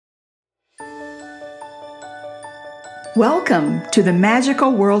Welcome to the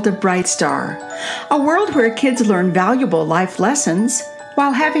magical world of Brite Star, a world where kids learn valuable life lessons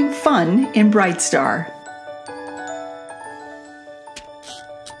while having fun in Brite Star.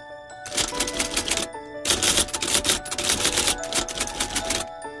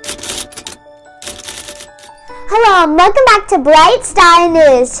 Hello and welcome back to Brite Star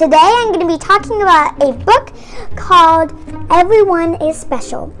News. Today I'm going to be talking about a book called Everyone is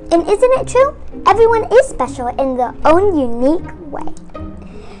Special. And isn't it true? Everyone is special in their own unique way.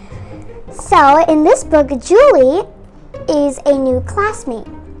 So in this book, Julie is a new classmate.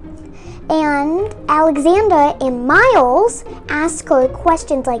 And Alexander and Miles ask her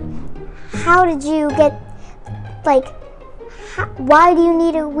questions like, how did you get, why do you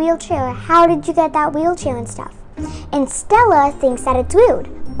need a wheelchair? How did you get that wheelchair and stuff? And Stella thinks that it's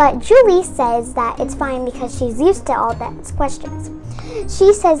rude, but Julie says that it's fine because she's used to all those questions.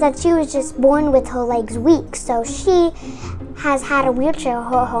 She says that she was just born with her legs weak, so she has had a wheelchair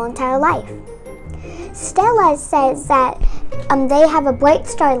her whole entire life. Stella says that they have a Brite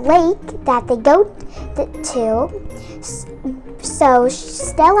Star lake that they go to, so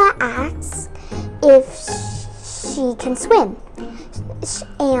Stella asks if she can swim.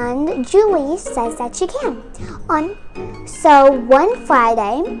 And Julie says that she can. So one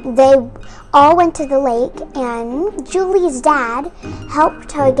Friday, they all went to the lake, and Julie's dad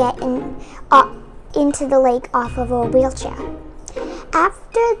helped her get into the lake off of her wheelchair.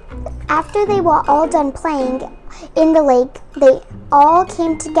 After they were all done playing in the lake, they all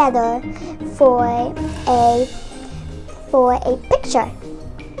came together for a picture.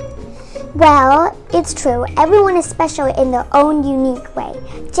 Well, it's true. Everyone is special in their own unique way.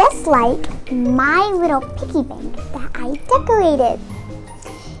 Just like my little piggy bank that I decorated.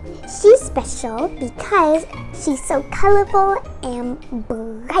 She's special because she's so colorful and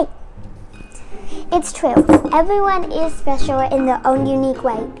bright. It's true. Everyone is special in their own unique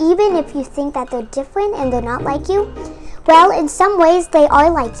way. Even if you think that they're different and they're not like you, well, in some ways they are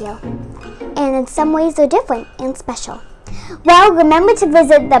like you. And in some ways they're different and special. Well, remember to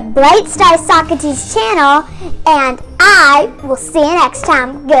visit the Brite Star Socrates channel, and I will see you next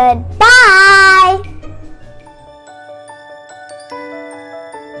time. Goodbye!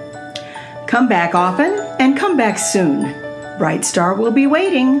 Come back often and come back soon. Brite Star will be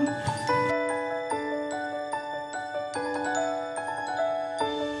waiting.